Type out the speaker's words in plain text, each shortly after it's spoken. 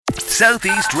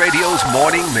Southeast Radio's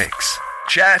morning mix.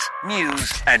 Chat,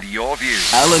 news and your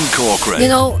views. Alan Corcoran. You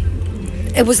know,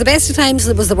 it was the best of times,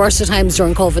 it was the worst of times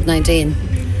during COVID-19.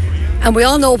 And we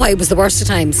all know why it was the worst of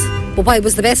times. But why it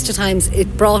was the best of times,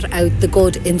 it brought out the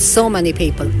good in so many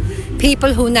people.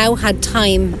 People who now had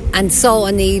time and saw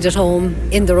a need at home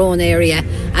in their own area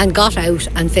and got out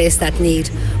and faced that need.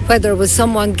 Whether it was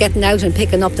someone getting out and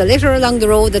picking up the litter along the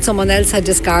road that someone else had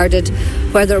discarded,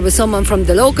 whether it was someone from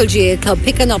the local GAA club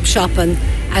picking up shopping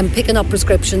and picking up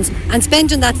prescriptions and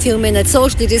spending that few minutes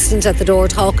socially distant at the door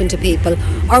talking to people,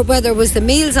 or whether it was the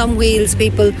Meals on Wheels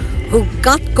people who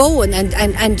got going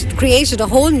and created a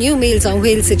whole new Meals on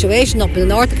Wheels situation up in the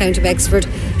north county of Wexford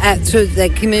through the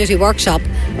community workshop,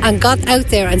 and got out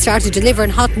there and started delivering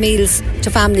hot meals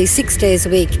to families 6 days a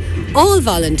week. All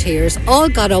volunteers, all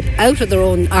got up out of their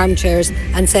own armchairs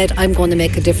and said, I'm going to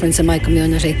make a difference in my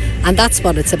community. And that's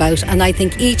what it's about. And I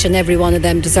think each and every one of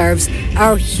them deserves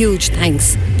our huge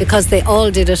thanks, because they all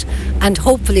did it, and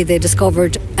hopefully they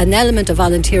discovered an element of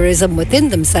volunteerism within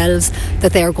themselves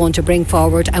that they are going to bring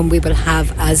forward, and we will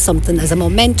have as something, as a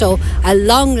memento, a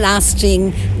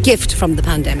long-lasting gift from the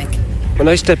pandemic. When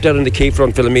I stepped out on the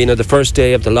quayfront, Philomena, the first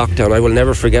day of the lockdown, I will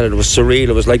never forget it. It was surreal.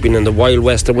 It was like being in the Wild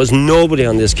West. There was nobody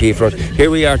on this quayfront.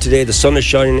 Here we are today. The sun is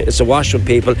shining. It's awash with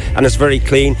people, and it's very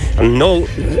clean. And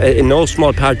in no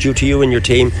small part due to you and your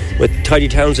team, with Tidy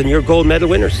Towns and your gold medal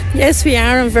winners. Yes, we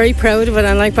are. I'm very proud of it.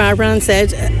 And like Barbara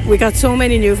said, we got so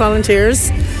many new volunteers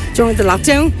during the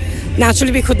lockdown.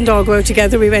 Naturally, we couldn't all go out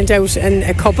together. We went out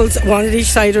in couples, one at each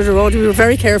side of the road. We were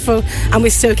very careful, and we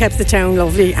still kept the town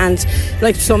lovely. And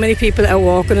like so many people out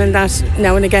walking and that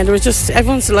now and again, there was just,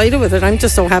 everyone's delighted with it. I'm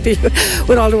just so happy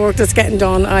with all the work that's getting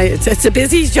done. It's a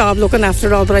busy job looking after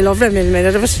it all, but I love every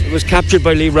minute of it. It was captured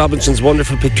by Lee Robinson's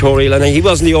wonderful pictorial, and he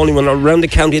wasn't the only one. Around the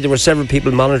county there were several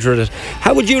people monitoring it.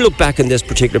 How would you look back in this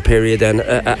particular period then,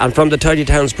 and from the Tidy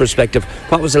Towns perspective,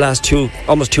 what was the last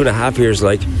almost 2.5 years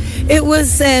like? It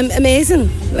was amazing.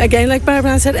 Again, like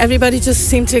Barbara said, everybody just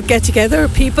seemed to get together.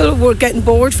 People were getting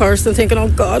bored first and thinking, oh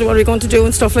God, what are we going to do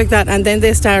and stuff like that, and then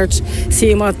they start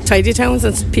seeing what Tidy Towns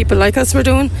and people like us were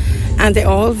doing, and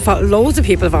loads of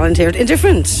people volunteered in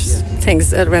different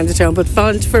things around the town, but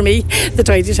for me the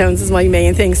Tidy Towns is my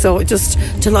main thing, so just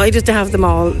delighted to have them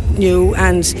all new.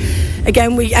 And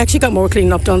again, we actually got more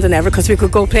cleaning up done than ever, because we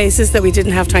could go places that we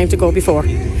didn't have time to go before.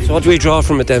 So what do we draw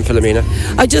from it then, Philomena?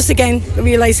 I just again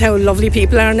realise how lovely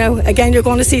people are now. Again, you're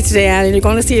going to see today, Alan, you're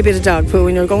going to see a bit of dog poo,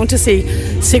 and you're going to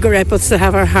see cigarette butts that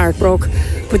have our heart broke,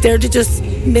 but they're just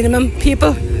minimum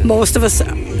people. Most of us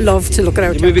love to look at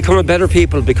our town. We become a better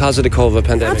people because of the COVID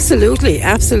pandemic.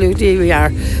 Absolutely we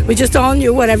are. We just all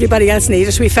knew what everybody else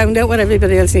needed. We found out what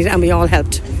everybody else needed, and we all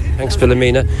helped. Thanks,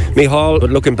 Philomena. Micheál,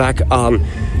 looking back on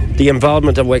the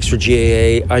involvement of Wexford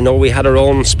GAA, I know we had our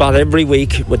own spot every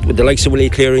week with the likes of Willie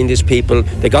Cleary and these people.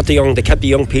 They kept the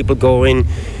young people going.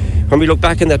 When we look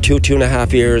back in that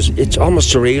 2.5 years, it's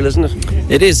almost surreal, isn't it?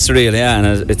 It is surreal, yeah,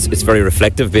 and it's very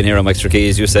reflective being here on Wexford Quay,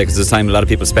 as you say, because there's time a lot of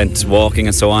people spent walking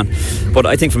and so on. But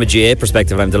I think from a GAA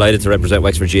perspective, I'm delighted to represent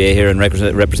Wexford GAA here and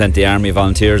represent the Army of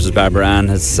Volunteers, as Barbara Ann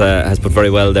has put very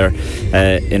well there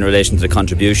in relation to the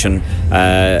contribution.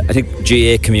 I think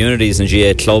GAA communities and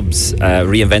GAA clubs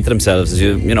reinvented themselves, as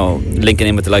you know, linking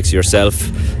in with the likes of yourself.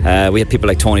 We had people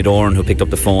like Tony Doran who picked up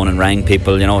the phone and rang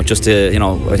people, just to,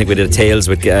 I think we did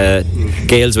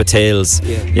Gales with Tales,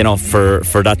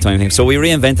 for that time thing. So we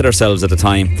reinvented ourselves at the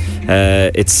time.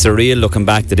 It's surreal looking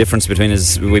back. The difference between,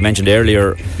 as we mentioned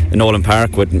earlier, Nolan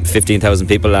Park with 15,000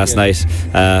 people last night,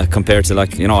 compared to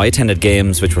I attended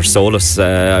games which were soulless.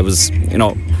 I was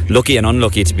lucky and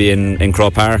unlucky to be in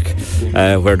Crow Park,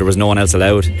 where there was no one else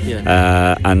allowed,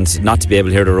 and not to be able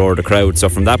to hear the roar of the crowd. So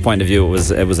from that point of view,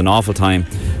 it was an awful time.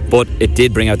 But it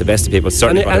did bring out the best of people.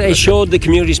 Certainly, and it showed the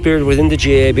community spirit within the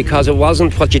GAA, because it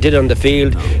wasn't what you did on the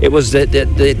field. It was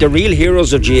the real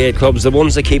heroes of GAA clubs, the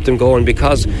ones that keep them going,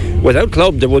 because without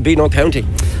club there would be no county.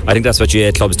 I think that's what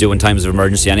GAA clubs do in times of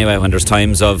emergency anyway. When there's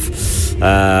times of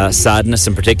sadness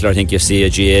in particular, I think you see a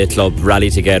GAA club rally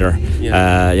together,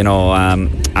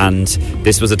 and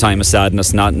this was a time of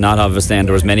sadness, not obviously, and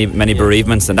there was many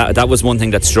bereavements, and that was one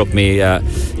thing that struck me.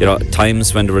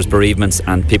 Times when there was bereavements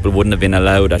and people wouldn't have been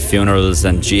allowed at funerals,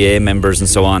 and GAA members and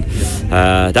so on.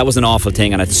 That was an awful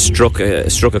thing, and it struck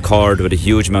a chord with a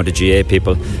huge amount of GAA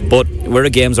people. But we're a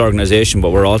games organisation,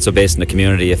 but we're also based in the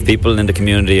community. If people in the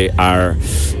community are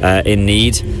in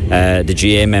need, the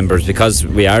GAA members, because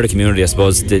we are the community, I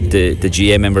suppose the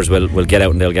GAA members will get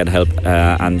out and they'll get help,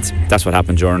 and that's what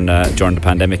happened during the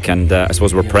pandemic. And I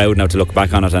suppose we're proud now to look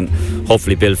back on it and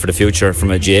hopefully build for the future.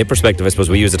 From a GAA perspective, I suppose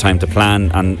we use the time to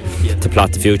plan and to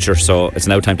plot the future, so it's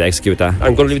now time to execute that.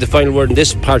 I'm going to leave the final word in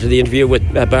this part of the interview with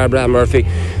Barbara Ann Murphy.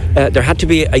 There had to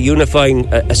be a unifying,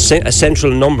 a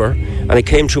central number, and it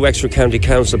came through Wexford County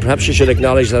Council. Perhaps you should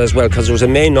acknowledge that as well, because there was a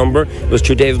main number. It was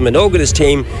through David Minogue and his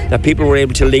team that people were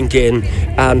able to link in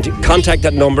and contact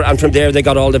that number, and from there they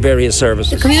got all the various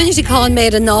services. The community call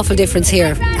made an awful difference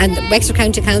here, and Wexford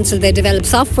County Council, they developed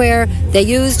software, they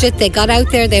used it, they got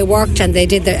out there, they worked, and they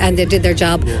did their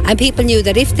job. And people knew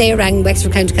that if they rang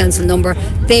Wexford County Council number,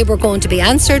 they were going to be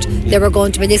answered, they were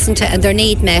going to be listened to, and their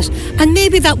need met. And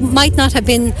maybe that might not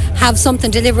have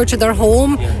something delivered to their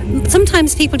home.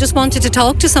 Sometimes people just wanted to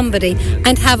talk to somebody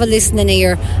and have a listening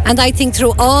ear. And I think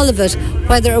through all of it,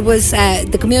 whether it was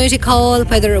the community call,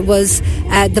 whether it was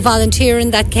the volunteering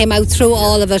that came out through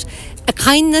all of it, a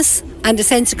kindness and a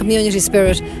sense of community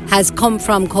spirit has come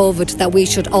from COVID that we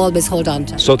should always hold on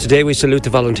to. So today we salute the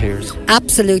volunteers.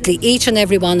 Absolutely, each and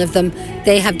every one of them.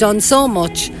 They have done so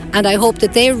much, and I hope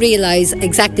that they realise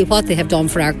exactly what they have done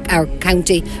for our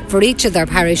county, for each of their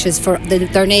parishes, for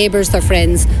their neighbours, their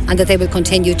friends, and that they will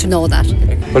continue to know that.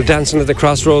 Well, Dancing at the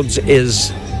Crossroads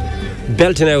is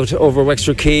belting out over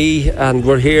Wexford Quay, and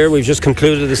we're here. We've just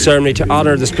concluded the ceremony to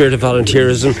honour the spirit of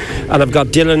volunteerism, and I've got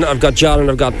Dylan, I've got John, and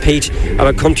I've got Pete, and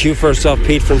I'll come to you first off,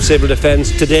 Pete, from Civil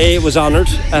Defence. Today it was honoured,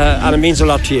 and it means a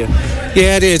lot to you.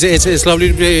 Yeah, it is. It's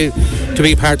lovely to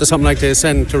be part of something like this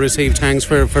and to receive thanks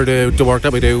for the work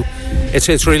that we do.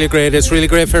 It's really great. It's really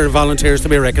great for volunteers to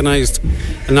be recognised.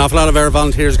 An awful lot of our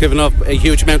volunteers giving up a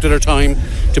huge amount of their time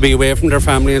to be away from their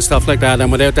family and stuff like that,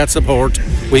 and without that support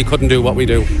we couldn't do what we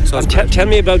do. So tell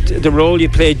me about the role you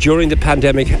played during the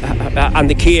pandemic and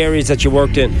the key areas that you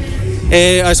worked in.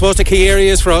 I suppose the key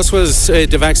areas for us was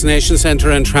the vaccination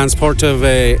centre and transport of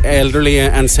elderly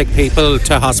and sick people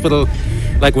to hospital.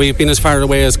 Like, we've been as far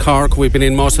away as Cork, we've been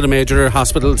in most of the major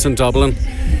hospitals in Dublin,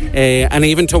 and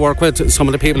even to work with some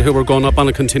of the people who were going up on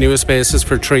a continuous basis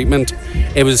for treatment.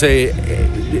 It was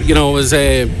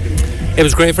it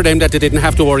was great for them that they didn't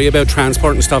have to worry about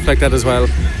transport and stuff like that as well.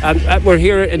 And we're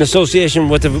here in association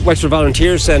with the Wexford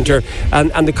Volunteers Centre,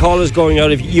 and the call is going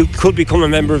out if you could become a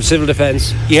member of Civil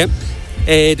Defence. Yep.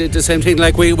 The same thing,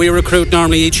 like we recruit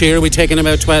normally each year. We take in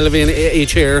about 12 in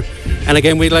each year, and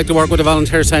again we'd like to work with the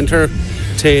Volunteer Centre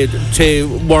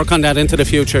to work on that into the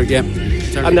future. Yeah.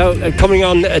 And now coming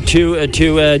on to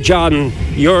John,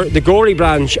 you're the Gorey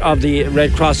branch of the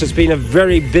Red Cross. It's been a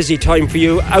very busy time for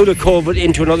you, out of COVID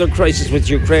into another crisis with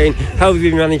Ukraine. How have you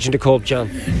been managing to cope,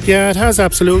 John? Yeah, it has,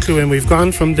 absolutely. When we've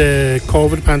gone from the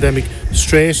COVID pandemic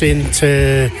straight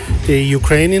into the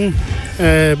Ukrainian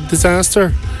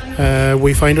disaster.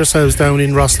 We find ourselves down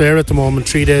in Rosslare at the moment,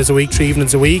 3 days a week, 3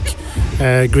 evenings a week,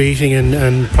 greeting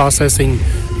and processing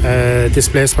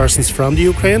displaced persons from the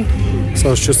Ukraine.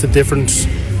 So it's just a different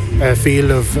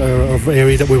field of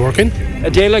area that we work in. A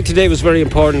day like today was very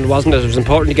important, wasn't it? It was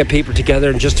important to get people together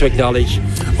and just to acknowledge.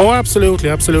 Oh,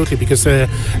 absolutely, because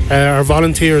our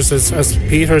volunteers, as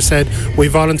Peter said, we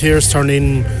volunteers turn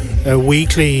in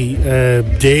weekly,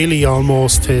 daily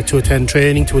almost, to attend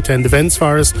training, to attend events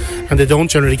for us, and they don't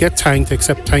generally get thanked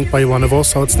except thanked by one of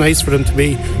us, so it's nice for them to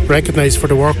be recognised for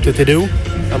the work that they do.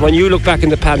 And when you look back in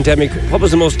the pandemic, what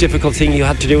was the most difficult thing you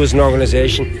had to do as an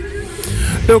organisation?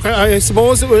 Look, I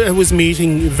suppose it was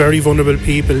meeting very vulnerable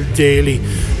people daily.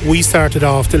 We started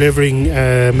off delivering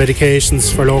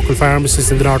medications for local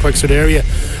pharmacists in the North Wexford area,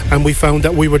 and we found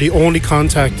that we were the only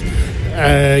contact,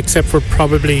 except for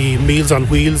probably Meals on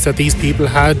Wheels, that these people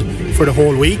had for the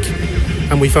whole week,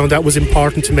 and we found that was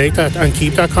important to make that and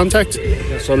keep that contact.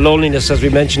 So loneliness, as we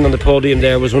mentioned on the podium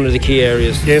there, was one of the key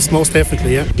areas. Yes, most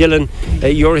definitely, yeah. Dylan,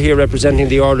 you're here representing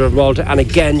the Order of Malta, and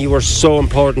again you were so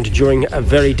important during a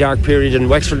very dark period in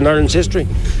Wexford and Ireland's history.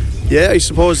 Yeah, I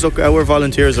suppose, look, our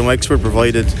volunteers in Wexford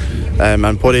provided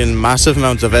and put in massive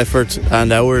amounts of effort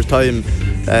and our time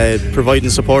providing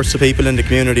supports to people in the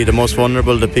community, the most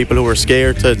vulnerable, the people who were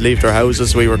scared to leave their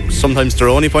houses. We were sometimes their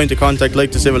only point of contact,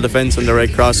 like the Civil Defence and the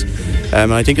Red Cross.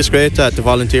 And I think it's great that the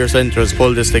Volunteer Centre has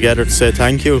pulled this together to say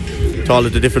thank you to all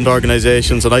of the different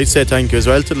organisations, and I'd say thank you as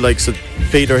well to the likes of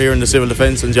Peter here in the Civil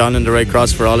Defence and John in the Red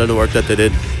Cross for all of the work that they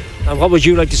did. And what would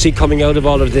you like to see coming out of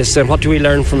all of this, and what do we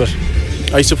learn from it?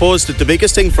 I suppose that the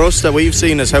biggest thing for us that we've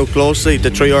seen is how closely the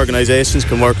three organisations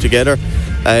can work together.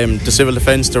 The Civil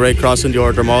Defence, the Red Cross and the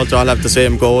Order of Malta all have the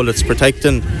same goal. It's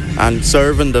protecting and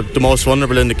serving the most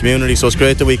vulnerable in the community, so it's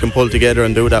great that we can pull together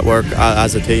and do that work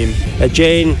as a team.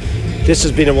 Jane, This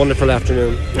has been a wonderful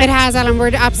afternoon. It has, Alan.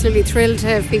 We're absolutely thrilled to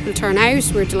have people turn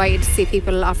out. We're delighted to see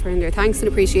people offering their thanks and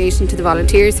appreciation to the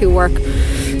volunteers who work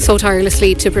so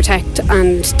tirelessly to protect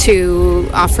and to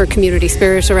offer community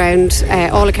spirit around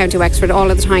all of County Wexford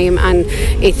all of the time, and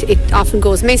it often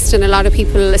goes missed, and a lot of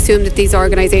people assume that these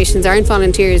organisations aren't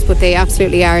volunteers, but they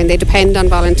absolutely are, and they depend on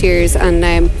volunteers, and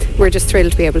we're just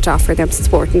thrilled to be able to offer them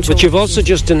support and show. But you've also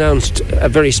just announced a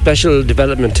very special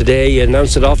development today. You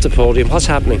announced it off the podium. What's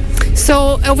happening?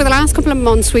 So over the last couple of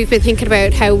months we've been thinking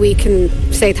about how we can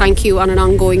say thank you on an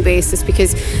ongoing basis,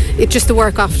 because the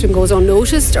work often goes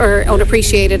unnoticed or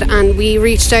unappreciated, and we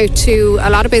reached out to a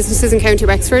lot of businesses in County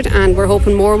Wexford, and we're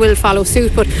hoping more will follow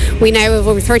suit. But we now have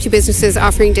over 30 businesses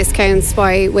offering discounts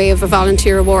by way of a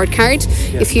volunteer award card.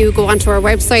 If you go onto our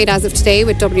website as of today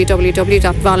with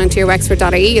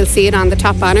www.volunteerwexford.ie, you'll see it on the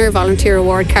top banner, volunteer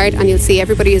award card, and you'll see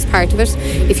everybody who's part of it.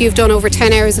 If you've done over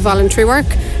 10 hours of voluntary work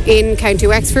in County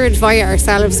Wexford via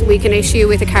ourselves, we can issue you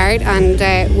with a card, and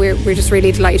we're just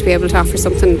really delighted to be able to offer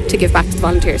something to give back to the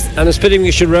volunteers. And it's fitting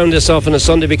we should round this off on a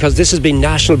Sunday, because this has been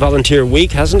National Volunteer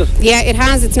Week, hasn't it? Yeah, it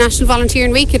has. It's National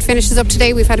Volunteering Week. It finishes up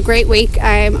today. We've had a great week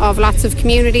of lots of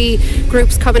community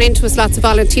groups coming into us, lots of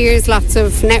volunteers, lots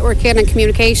of networking and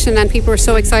communication, and people are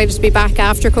so excited to be back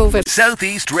after COVID. South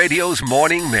East Radio's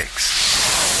morning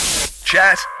mix.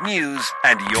 Chat, news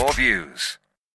and your views.